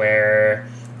challenges where,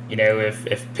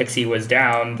 if Pixie was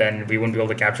down, then we wouldn't be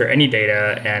able to capture any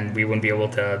data and we wouldn't be able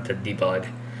to debug.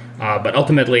 But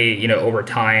ultimately, over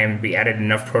time, we added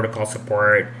enough protocol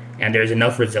support and there's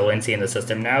enough resiliency in the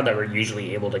system now that we're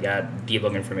usually able to get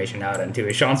debug information out. And to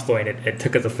Ishan's point, it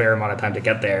took us a fair amount of time to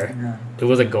get there. Yeah. It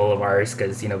was a goal of ours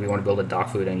because, we want to build a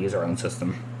dog food and use our own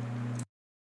system.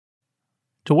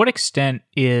 To what extent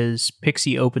is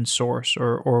Pixie open source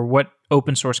or what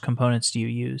open source components do you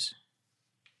use?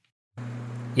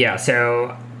 Yeah,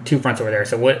 so two fronts over there.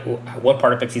 So what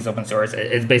part of Pixie is open source?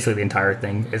 It's basically the entire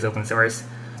thing is open source.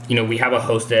 We have a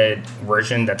hosted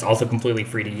version that's also completely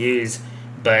free to use,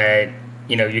 but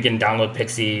you can download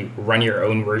Pixie, run your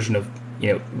own version of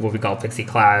what we call Pixie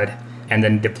Cloud, and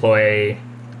then deploy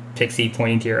Pixie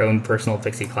pointing to your own personal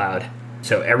Pixie Cloud.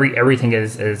 So everything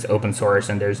is open source,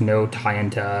 and there's no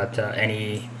tie-in to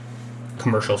any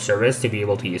commercial service to be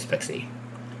able to use Pixie.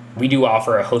 We do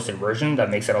offer a hosted version that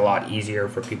makes it a lot easier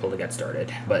for people to get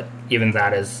started, but even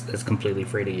that is completely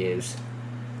free to use.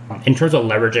 In terms of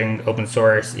leveraging open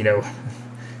source,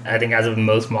 I think as of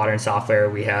most modern software,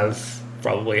 we have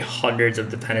probably hundreds of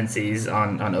dependencies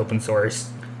on open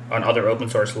source, on other open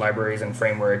source libraries and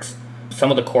frameworks. Some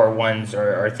of the core ones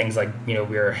are things like, we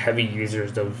are heavy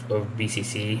users of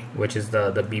BCC, which is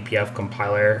the BPF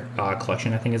compiler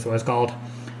collection, I think is what it's called,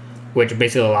 which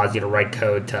basically allows you to write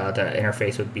code to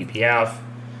interface with BPF.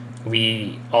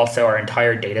 We also, our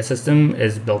entire data system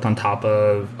is built on top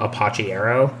of Apache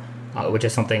Arrow, which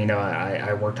is something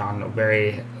I worked on a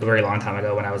very long time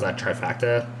ago when I was at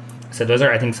Trifacta. So those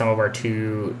are, I think, some of our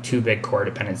two big core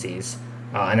dependencies,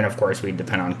 and then of course we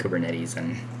depend on Kubernetes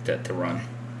and to run.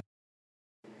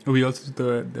 We also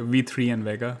do the V3 and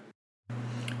Vega.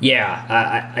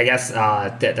 Yeah, I guess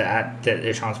to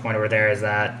Ishan's point over there is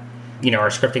that our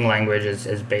scripting language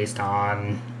is based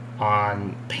on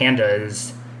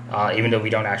pandas, even though we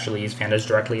don't actually use pandas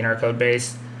directly in our code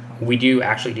base. We do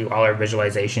actually do all our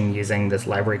visualization using this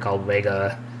library called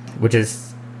Vega, which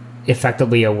is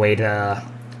effectively a way to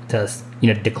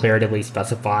declaratively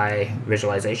specify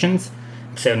visualizations.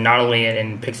 So not only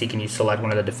in Pixie can you select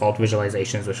one of the default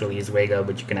visualizations, which will use Vega,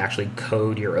 but you can actually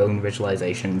code your own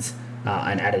visualizations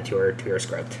and add it to your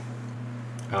script.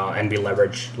 And we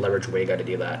leverage Vega to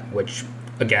do that, which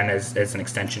again is an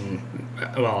extension.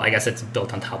 Well, I guess it's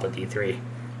built on top of V3.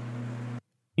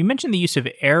 You mentioned the use of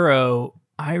Arrow.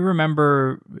 I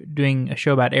remember doing a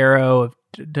show about Arrow.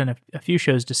 I've done a few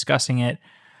shows discussing it.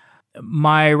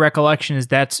 My recollection is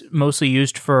that's mostly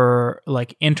used for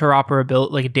like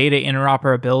interoperability, like data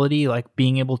interoperability, like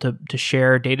being able to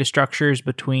share data structures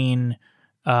between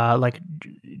like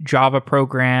Java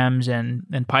programs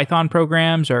and Python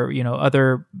programs, or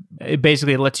other. It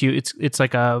basically lets you. It's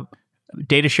like a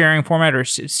data sharing format or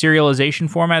serialization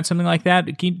format, something like that.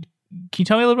 Can you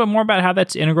tell me a little bit more about how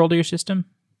that's integral to your system?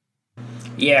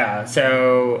 Yeah,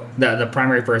 so the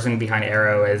primary person behind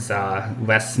Arrow is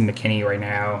Wes McKinney right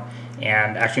now.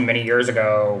 And actually many years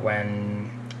ago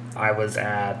when I was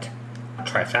at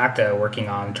Trifacta working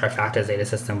on Trifacta's data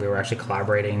system, we were actually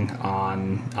collaborating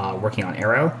on working on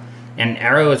Arrow. And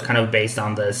Arrow is kind of based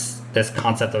on this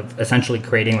concept of essentially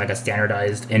creating like a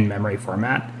standardized in-memory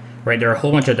format, right? There are a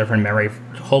whole bunch of different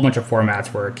formats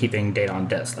for keeping data on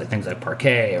disk, like things like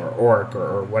Parquet or Orc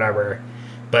or whatever.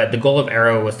 But the goal of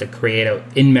Arrow was to create an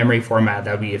in-memory format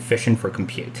that would be efficient for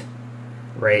compute,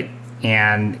 right?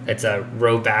 And it's a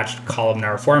row batch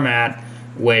columnar format,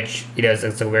 which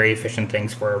it's a very efficient thing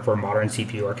for modern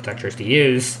CPU architectures to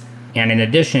use. And in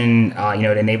addition,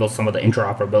 it enables some of the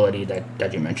interoperability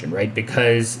that you mentioned, right?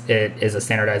 Because it is a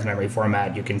standardized memory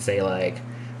format, you can say like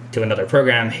to another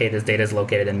program, hey, this data is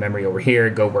located in memory over here,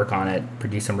 go work on it,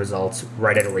 produce some results,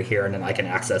 write it over here, and then I can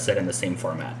access it in the same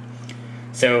format.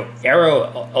 So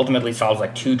Arrow ultimately solves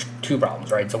like two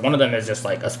problems, right? So one of them is just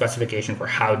like a specification for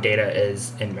how data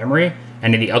is in memory,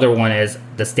 and then the other one is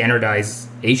the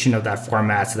standardization of that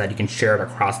format so that you can share it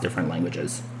across different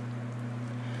languages.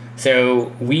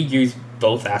 So we use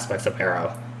both aspects of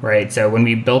Arrow, right? So when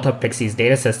we built up Pixie's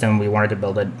data system, we wanted to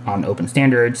build it on open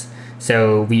standards.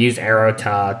 So we used Arrow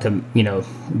to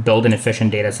build an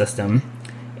efficient data system.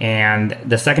 And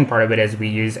the second part of it is we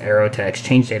use Arrow to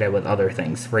exchange data with other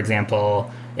things. For example,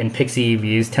 in Pixie, we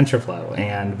use TensorFlow,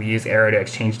 and we use Arrow to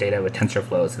exchange data with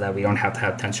TensorFlow so that we don't have to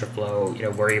have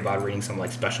TensorFlow, worry about reading some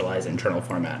like specialized internal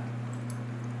format.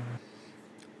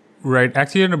 Right.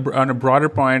 Actually, on a broader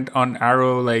point on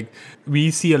Arrow, like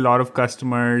we see a lot of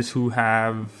customers who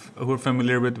are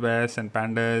familiar with Wes and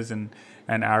Pandas and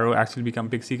Arrow actually become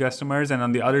Pixie customers. And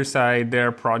on the other side, there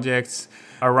are projects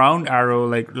around Arrow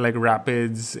like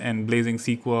Rapids and Blazing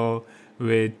SQL,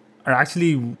 which are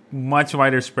actually much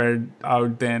wider spread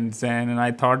out than Zain. And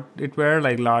I thought it were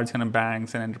like large kind of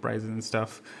banks and enterprises and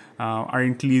stuff are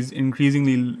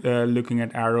increasingly looking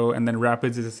at Arrow. And then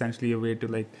Rapids is essentially a way to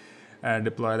like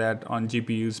deploy that on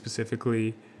GPUs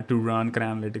specifically to run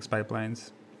kind of analytics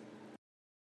pipelines.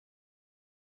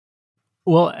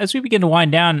 Well, as we begin to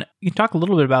wind down, you can talk a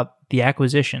little bit about the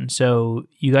acquisition. So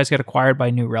you guys got acquired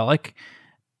by New Relic.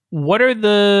 What are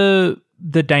the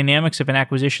dynamics of an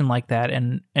acquisition like that,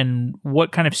 and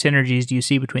what kind of synergies do you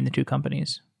see between the two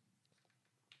companies?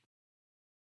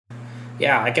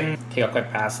 Yeah, I can take a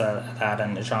quick pass at that,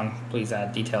 and Ishan, please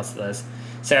add details to this.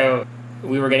 So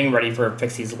we were getting ready for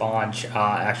Pixie's launch,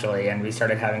 actually, and we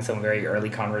started having some very early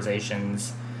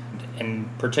conversations. In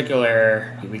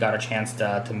particular, we got a chance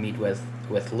to meet with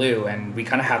Lou, and we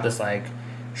kind of have this like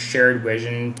shared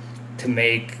vision to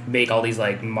make all these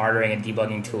like monitoring and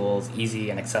debugging tools easy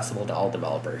and accessible to all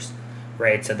developers,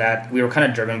 right? So that we were kind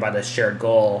of driven by this shared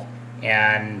goal,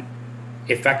 and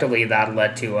effectively that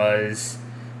led to us,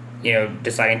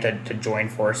 deciding to join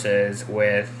forces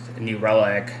with New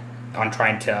Relic on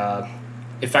trying to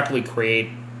effectively create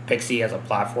Pixie as a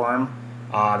platform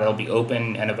that'll be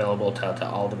open and available to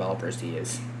all developers to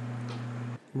use.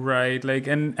 Right, like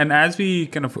and as we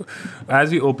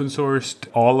open sourced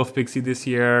all of Pixie this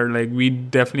year, like we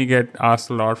definitely get asked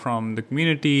a lot from the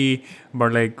community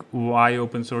about like why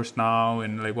open source now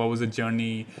and like what was the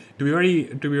journey. To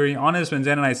be very honest, when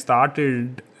Zain and I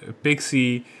started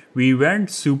Pixie, we weren't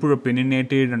super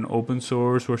opinionated on open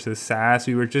source versus SaaS.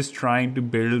 We were just trying to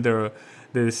build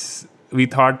this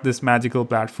magical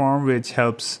platform which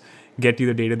helps get you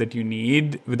the data that you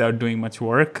need without doing much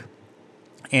work.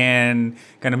 And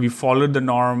kind of we followed the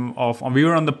norm of, we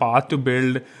were on the path to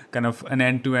build kind of an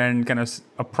end-to-end kind of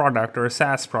a product or a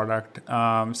SaaS product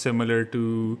similar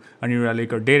to a New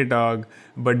Relic or Datadog,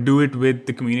 but do it with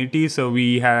the community. So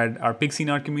we had our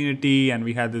PixieNode community, and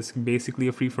we had this basically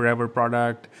a free forever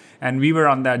product, and we were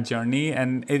on that journey.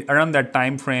 And around that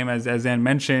time frame, as Zain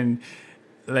mentioned,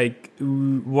 like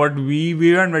what we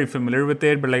weren't very familiar with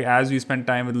it, but like as we spent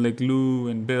time with like Lou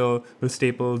and Bill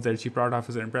Staples, their chief product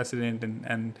officer and president,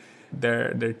 and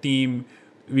their team,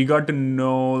 we got to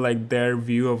know like their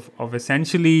view of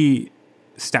essentially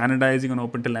standardizing on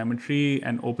open telemetry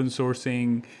and open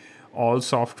sourcing all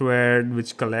software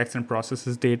which collects and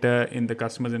processes data in the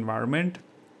customer's environment.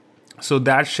 So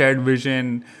that shared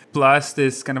vision plus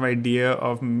this kind of idea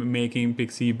of making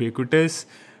Pixie ubiquitous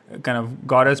kind of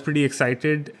got us pretty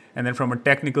excited. And then from a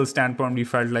technical standpoint, we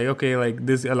felt like, okay, like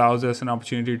this allows us an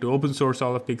opportunity to open source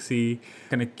all of Pixie,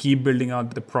 kind of keep building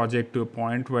out the project to a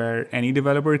point where any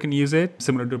developer can use it,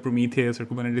 similar to Prometheus or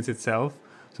Kubernetes itself.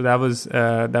 So that was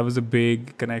a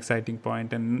big kind of exciting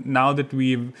point. And now that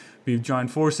we've joined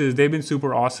forces, they've been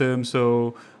super awesome.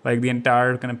 So like the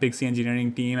entire kind of Pixie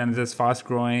engineering team, and it's fast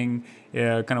growing,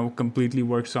 kind of completely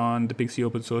works on the Pixie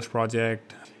open source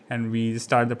project. And we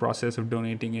start the process of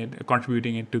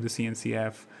contributing it to the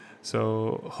CNCF.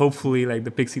 So hopefully like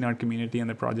the PixieNode community and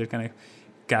the project kind of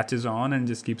catches on and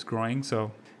just keeps growing.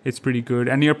 So it's pretty good.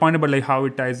 And your point about like how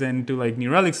it ties into like New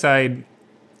Relic side.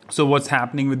 So what's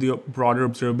happening with the broader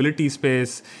observability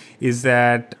space is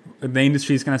that the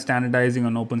industry is kind of standardizing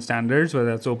on open standards,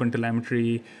 whether that's open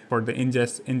telemetry for the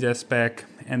ingest spec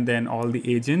and then all the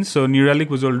agents. So New Relic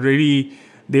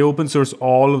they open source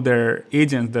all of their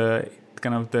agents, the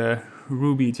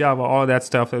Ruby, Java, all that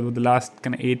stuff over the last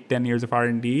kind of 8-10 years of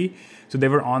R&D. So they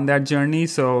were on that journey.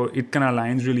 So it kind of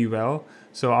aligns really well.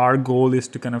 So our goal is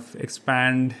to kind of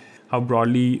expand how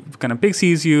broadly kind of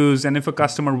Pixie is used. And if a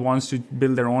customer wants to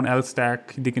build their own L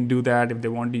stack, they can do that. If they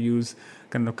want to use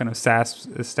kind of SaaS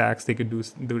stacks, they could do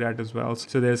that as well.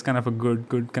 So there's kind of a good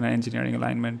kind of engineering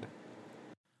alignment.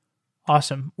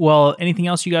 Awesome. Well, anything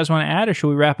else you guys want to add, or should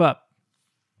we wrap up?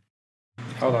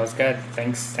 Oh, that was good.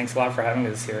 Thanks a lot for having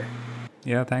us here.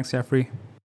 Yeah, thanks, Jeffrey.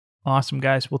 Awesome,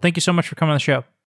 guys. Well, thank you so much for coming on the show.